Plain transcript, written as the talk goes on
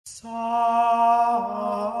Salve,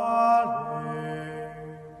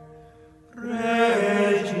 Regina,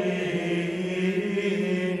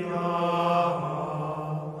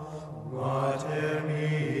 Mater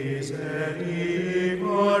misericordiae.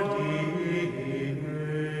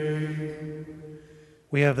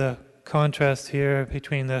 We have the contrast here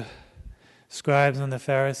between the scribes and the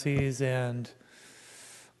Pharisees and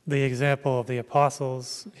the example of the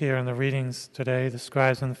apostles here in the readings today. The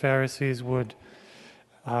scribes and the Pharisees would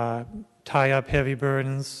tie up heavy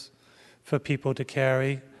burdens for people to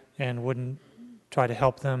carry and wouldn't try to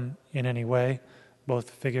help them in any way,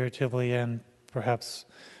 both figuratively and perhaps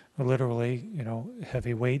literally,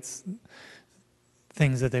 heavy weights,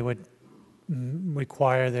 things that they would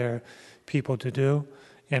require their people to do,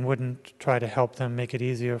 and wouldn't try to help them, make it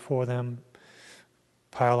easier for them,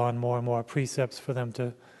 pile on more and more precepts for them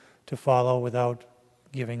to follow without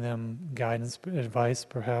giving them guidance, advice,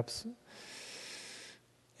 perhaps.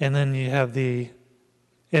 And then you have they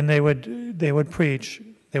would preach,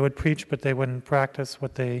 but they wouldn't practice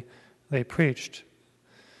what they preached.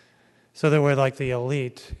 So they were like the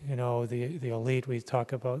elite, the elite we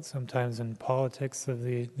talk about sometimes in politics, of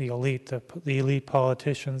the elite, the elite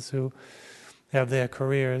politicians who have their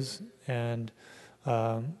careers and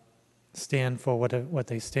stand for what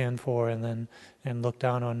they stand for, and look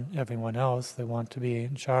down on everyone else. They want to be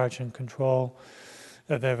in charge and control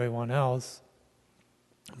of everyone else,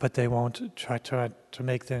 but they won't try to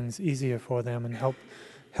make things easier for them and help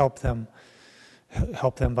them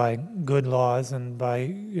by good laws and by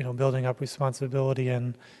building up responsibility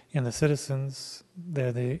in the citizens.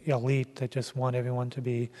 They're the elite that just want everyone to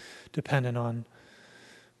be dependent on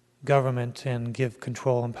government and give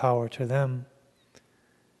control and power to them.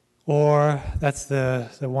 Or that's the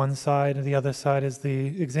one side, and the other side is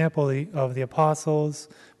the example of the apostles,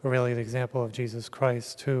 but really the example of Jesus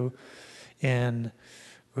Christ too, in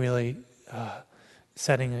really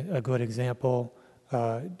setting a good example,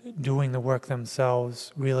 doing the work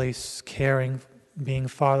themselves, really caring, being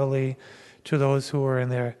fatherly to those who are in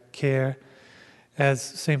their care. As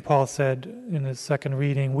St. Paul said in his second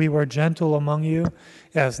reading, we were gentle among you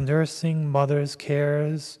as a nursing mother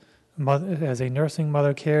cares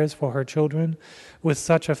for her children. With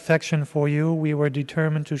such affection for you, we were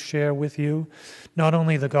determined to share with you not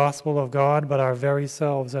only the gospel of God, but our very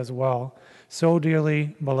selves as well. So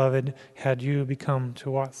dearly, beloved, had you become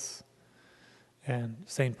to us. And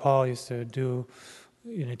St. Paul used to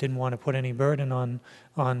didn't want to put any burden on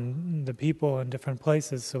the people in different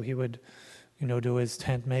places, so he would do his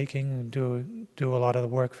tent making and do a lot of the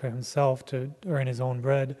work for himself to earn his own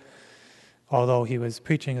bread, although he was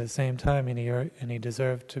preaching at the same time, and he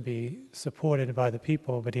deserved to be supported by the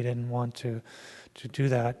people, but he didn't want to do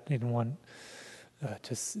that. He didn't want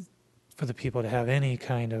for the people to have any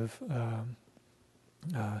kind of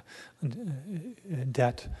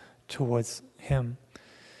debt towards him.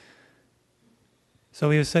 So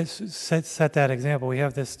we set that example. We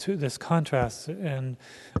have this contrast, and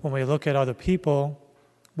when we look at other people,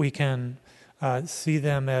 we can see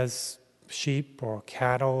them as sheep or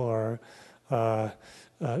cattle or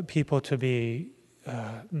people to be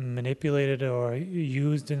manipulated or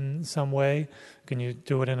used in some way. Can you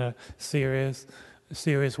do it in a serious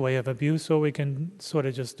way of abuse, or we can sort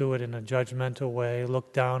of just do it in a judgmental way,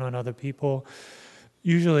 look down on other people.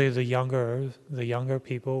 Usually the younger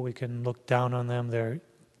people, we can look down on them. They're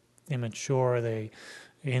immature, they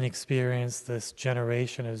inexperienced. This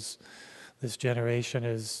generation is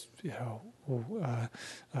is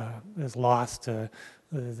lost.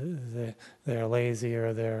 They're lazy,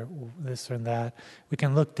 or they're this and that. We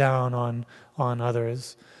can look down on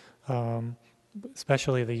others,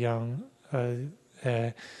 especially the young,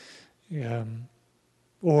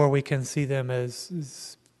 or we can see them as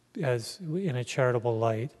in a charitable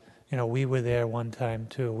light. We were there one time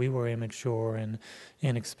too. We were immature and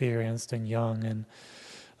inexperienced and young, and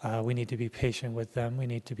we need to be patient with them. We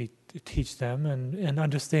need to teach them and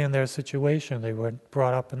understand their situation. They weren't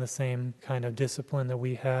brought up in the same kind of discipline that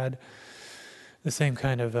we had, the same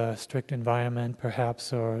kind of strict environment,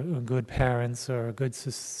 perhaps, or good parents, or a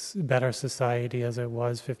better society as it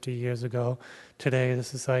was 50 years ago. Today, the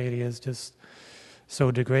society is just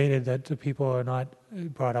so degraded that the people are not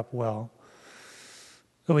brought up well.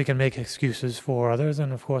 So we can make excuses for others,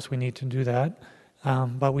 and of course we need to do that.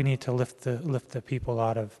 But we need to lift the people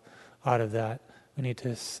out of that. We need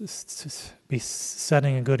to be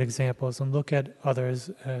setting good examples and look at others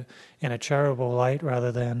in a charitable light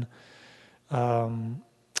rather than a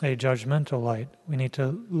judgmental light. We need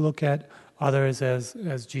to look at others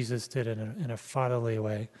as Jesus did in a fatherly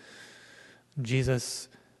way. Jesus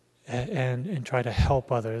and try to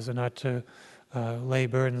help others, and not to lay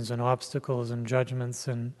burdens and obstacles and judgments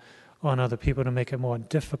and on other people to make it more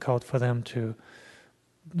difficult for them to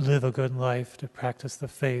live a good life, to practice the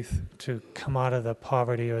faith, to come out of the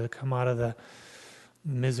poverty or to come out of the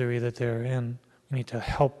misery that they're in. We need to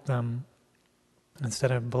help them.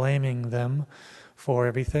 Instead of blaming them for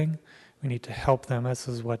everything, we need to help them. This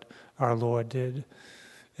is what our Lord did.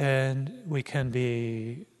 And we can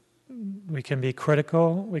be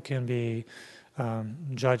critical, we can be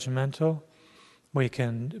judgmental, we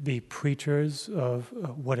can be preachers of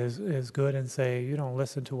what is good and say, you don't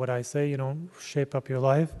listen to what I say, you don't shape up your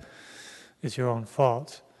life, it's your own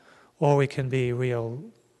fault. Or we can be real,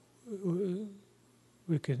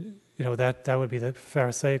 we could, that would be the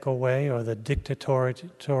Pharisaical way or the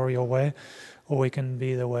dictatorial way, or we can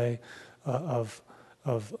be the way of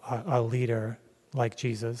a leader like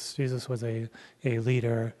Jesus. Jesus was a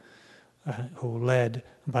leader who led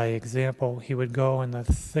by example. He would go in the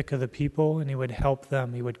thick of the people and he would help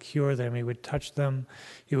them, he would cure them, he would touch them,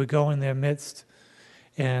 he would go in their midst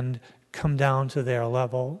and come down to their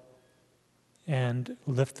level and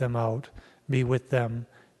lift them out, be with them,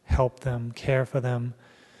 help them, care for them,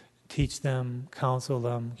 teach them, counsel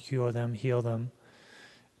them, cure them, heal them,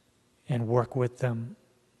 and work with them.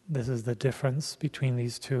 This is the difference between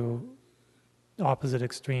these two opposite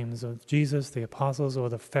extremes of Jesus, the apostles, or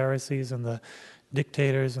the Pharisees and the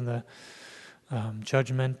dictators and the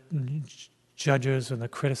judges and the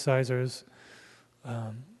criticizers.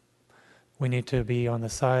 We need to be on the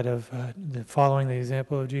side of following the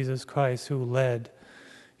example of Jesus Christ, who led.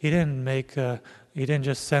 He didn't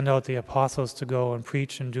just send out the apostles to go and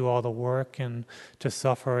preach and do all the work and to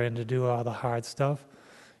suffer and to do all the hard stuff.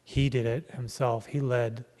 He did it himself. He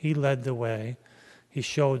led the way. He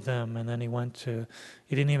showed them, and then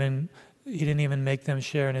he didn't even make them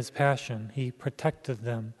share in his passion. He protected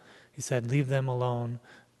them. He said, leave them alone,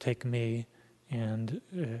 take me. And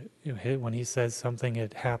when he says something,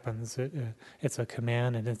 it happens. It's a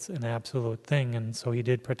command, and it's an absolute thing. And so he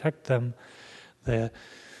did protect them. The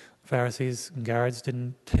Pharisees and guards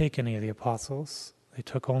didn't take any of the apostles. They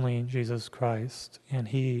took only Jesus Christ. And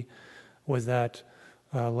he was that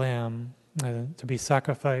lamb to be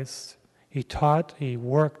sacrificed. He taught, he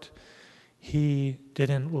worked, he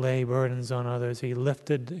didn't lay burdens on others. He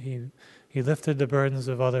lifted the burdens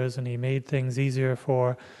of others, and he made things easier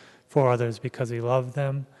for others because he loved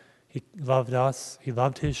them. He loved us. He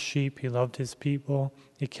loved his sheep. He loved his people.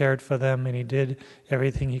 He cared for them, and he did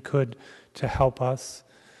everything he could to help us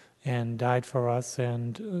and died for us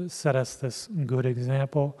and set us this good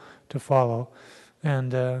example to follow.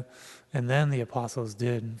 And then the apostles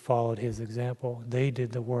followed his example. They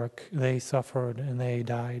did the work. They suffered and they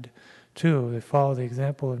died too. They followed the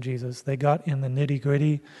example of Jesus. They got in the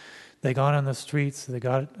nitty-gritty. They got on the streets. They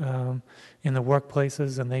got in the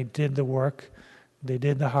workplaces, and they did the work. They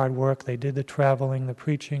did the hard work. They did the traveling, the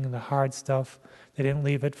preaching, and the hard stuff. They didn't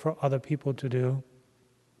leave it for other people to do.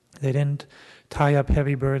 They didn't tie up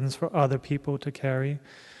heavy burdens for other people to carry.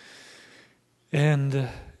 And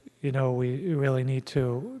we really need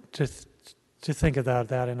to think about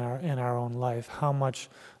that in our own life. How much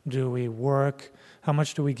do we work? How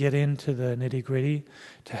much do we get into the nitty-gritty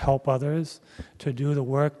to help others, to do the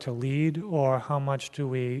work, to lead? Or how much do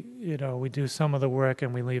we do some of the work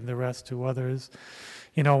and we leave the rest to others?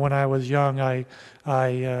 When I was young, I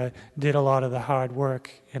did a lot of the hard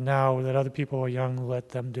work, and now that other people are young, let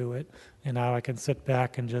them do it. And now I can sit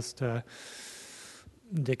back and just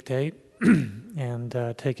dictate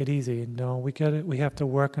and take it easy. No, we have to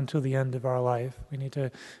work until the end of our life. We need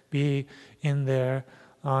to be in there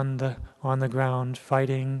on the ground,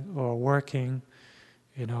 fighting or working.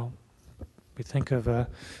 We think of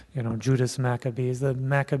Judas Maccabees, the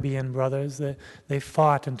Maccabean brothers. They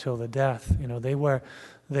fought until the death. They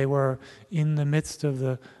were in the midst of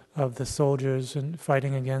the soldiers and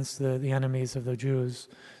fighting against the enemies of the Jews,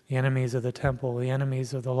 the enemies of the temple, the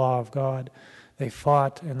enemies of the law of God. They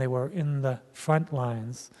fought, and they were in the front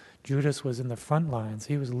lines. Judas was in the front lines.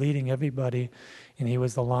 He was leading everybody, and he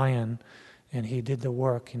was the lion, and he did the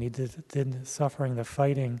work, and he did the suffering, the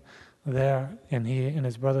fighting there, and he and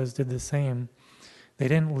his brothers did the same. They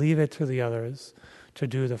didn't leave it to the others to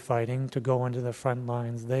do the fighting, to go into the front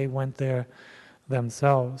lines. They went there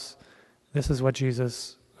themselves. This is what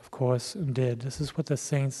Jesus, of course, did. This is what the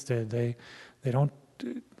saints did. They don't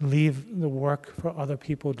leave the work for other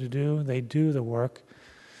people to do. They do the work.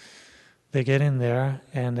 They get in there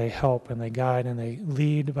and they help and they guide and they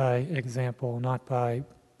lead by example, not by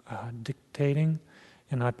dictating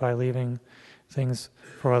and not by leaving things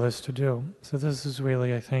for others to do. So this is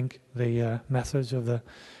really, I think, the message of the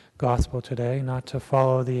gospel today, not to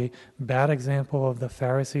follow the bad example of the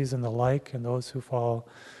Pharisees and the like, and those who follow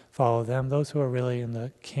them, those who are really in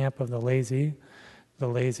the camp of the lazy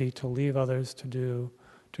to leave others to do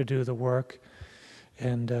the work.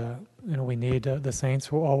 And we need the saints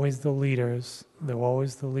who are always the leaders. They're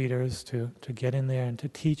always the leaders to get in there and to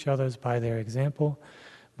teach others by their example,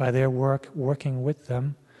 by their work, working with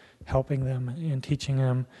them, helping them and teaching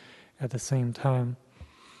them at the same time.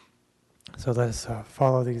 So let us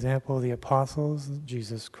follow the example of the apostles,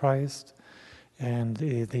 Jesus Christ, and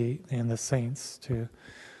the saints to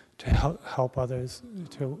help others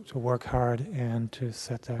to work hard and to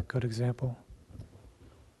set that good example.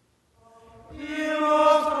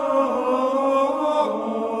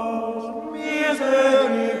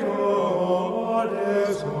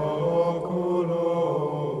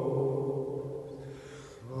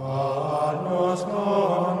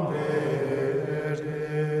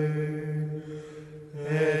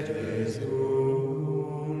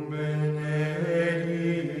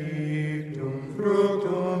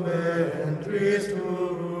 Fructum ventris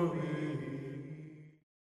tuum,